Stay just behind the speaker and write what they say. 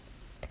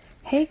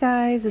Hey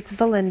guys, it's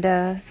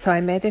Valinda. So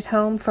I made it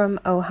home from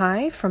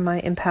Ojai from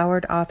my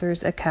Empowered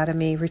Authors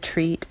Academy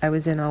retreat I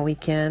was in all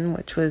weekend,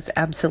 which was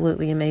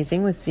absolutely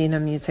amazing with Zena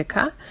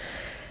Musica.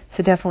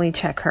 So definitely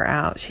check her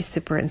out. She's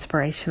super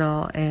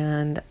inspirational,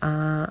 and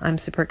I'm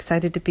super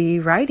excited to be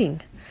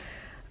writing.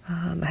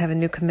 I have a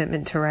new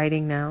commitment to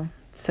writing now.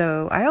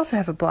 So I also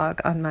have a blog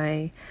on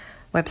my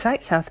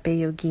website, South Bay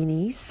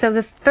Yoginis. So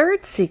the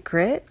third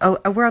secret,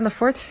 we're on the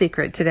fourth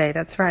secret today.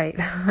 That's right.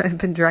 I've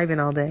been driving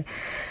all day.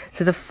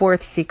 So the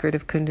fourth secret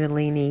of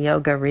Kundalini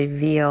Yoga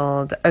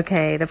revealed.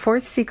 Okay, the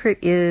fourth secret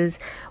is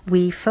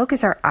we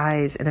focus our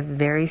eyes in a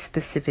very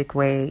specific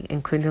way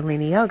in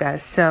Kundalini Yoga.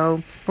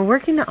 So we're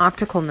working the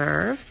optical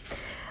nerve.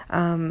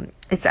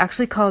 It's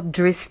actually called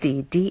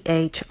Dristi,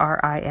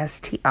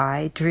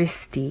 Dhristi.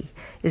 Dristi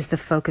is the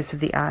focus of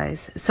the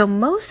eyes. So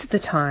most of the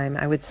time,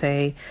 I would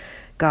say,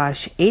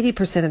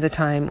 80% of the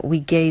time, we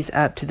gaze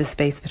up to the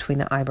space between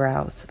the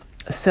eyebrows.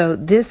 So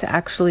this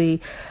actually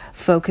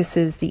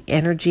focuses the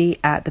energy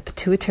at the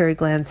pituitary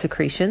gland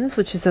secretions,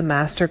 which is the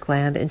master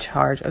gland in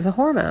charge of the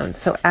hormones.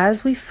 So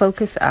as we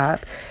focus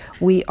up,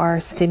 we are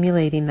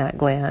stimulating that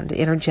gland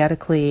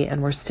energetically,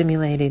 and we're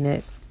stimulating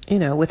it,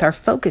 with our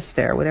focus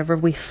there. Whatever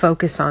we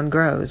focus on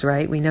grows,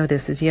 right? We know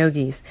this as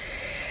yogis.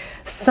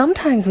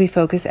 Sometimes we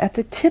focus at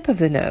the tip of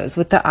the nose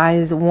with the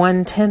eyes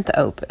 1/10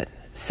 open.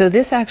 So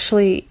this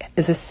actually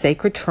is a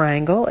sacred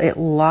triangle. It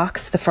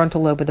locks the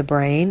frontal lobe of the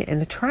brain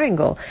in a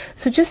triangle.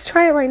 So just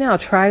try it right now.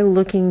 Try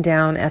looking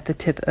down at the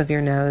tip of your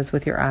nose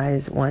with your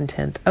eyes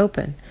 1/10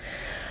 open.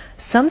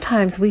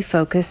 Sometimes we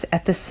focus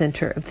at the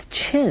center of the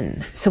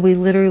chin. So we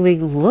literally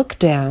look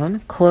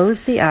down,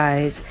 close the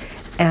eyes,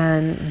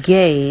 and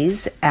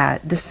gaze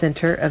at the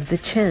center of the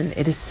chin.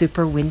 It is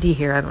super windy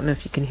here. I don't know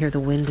if you can hear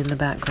the wind in the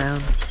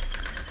background,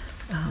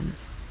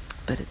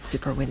 but it's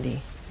super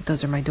windy.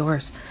 Those are my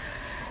doors.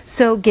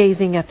 So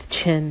gazing at the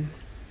chin,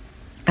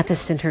 at the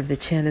center of the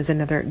chin, is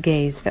another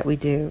gaze that we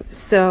do.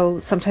 So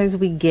sometimes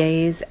we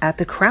gaze at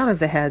the crown of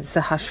the head,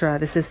 Sahasrara.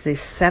 This is the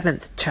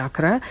seventh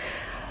chakra.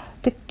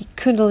 The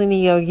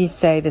Kundalini yogis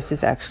say this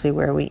is actually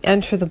where we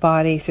enter the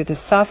body through the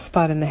soft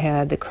spot in the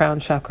head, the crown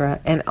chakra,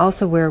 and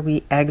also where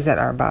we exit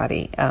our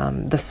body.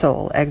 The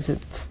soul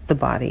exits the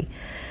body.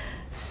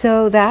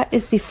 So that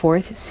is the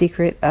fourth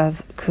secret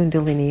of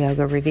Kundalini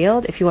Yoga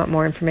revealed. If you want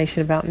more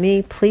information about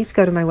me, please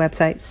go to my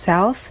website,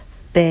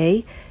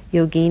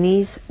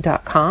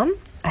 southbayyoginis.com.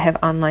 I have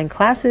online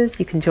classes.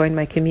 You can join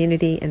my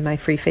community in my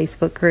free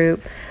Facebook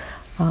group,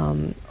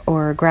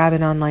 or grab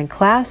an online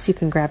class. You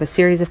can grab a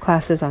series of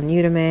classes on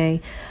Udemy,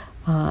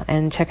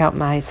 and check out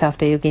my South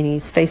Bay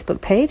Yoginis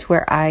Facebook page,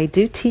 where I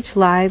do teach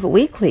live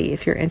weekly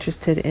if you're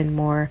interested in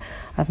more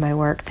of my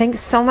work. Thanks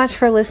so much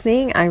for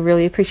listening. I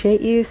really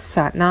appreciate you.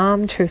 Sat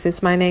Nam. Truth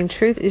is my name.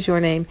 Truth is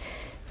your name.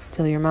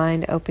 Still your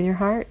mind. Open your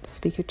heart.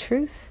 Speak your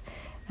truth.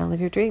 And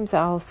live your dreams.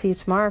 I'll see you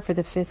tomorrow for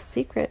the fifth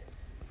secret.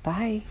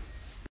 Bye.